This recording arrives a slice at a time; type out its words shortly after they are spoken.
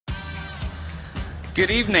Good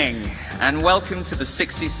evening and welcome to the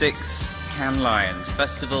 66 Cannes Lions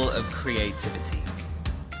Festival of Creativity.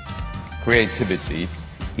 Creativity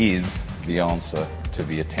is the answer to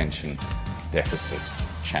the attention deficit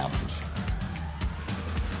challenge.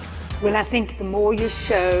 Well, I think the more you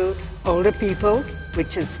show older people,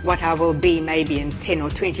 which is what I will be maybe in 10 or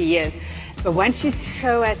 20 years, but once you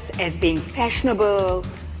show us as being fashionable,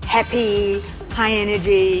 happy, high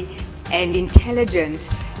energy, and intelligent,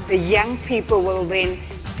 the young people will then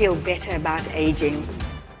feel better about aging.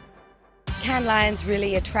 Cannes Lions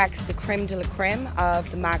really attracts the creme de la creme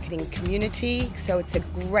of the marketing community, so it's a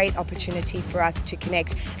great opportunity for us to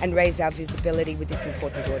connect and raise our visibility with this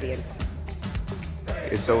important audience.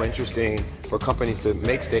 It's so interesting for companies to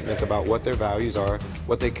make statements about what their values are,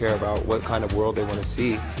 what they care about, what kind of world they want to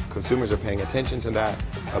see. Consumers are paying attention to that,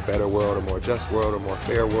 a better world, a more just world, a more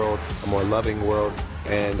fair world, a more loving world,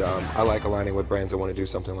 and I like aligning with brands that want to do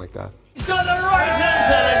something like that. He's got the right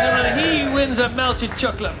answer, ladies and gentlemen. He wins a melted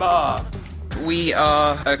chocolate bar. We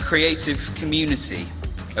are a creative community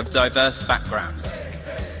of diverse backgrounds,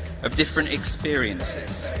 of different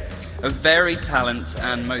experiences, of varied talent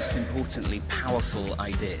and, most importantly, powerful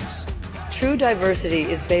ideas. True diversity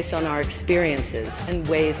is based on our experiences and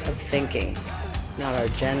ways of thinking, not our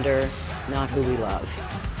gender, not who we love.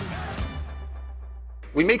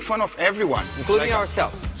 We make fun of everyone, including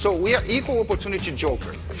ourselves. So we are equal opportunity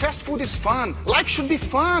jokers. Fast food is fun. Life should be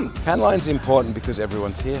fun. Cannes Lions is important because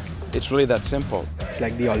everyone's here. It's really that simple. It's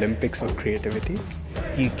like the Olympics of creativity.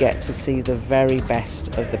 You get to see the very best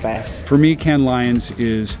of the best. For me, Cannes Lions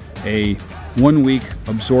is a one-week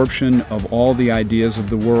absorption of all the ideas of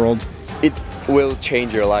the world. It will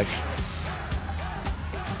change your life.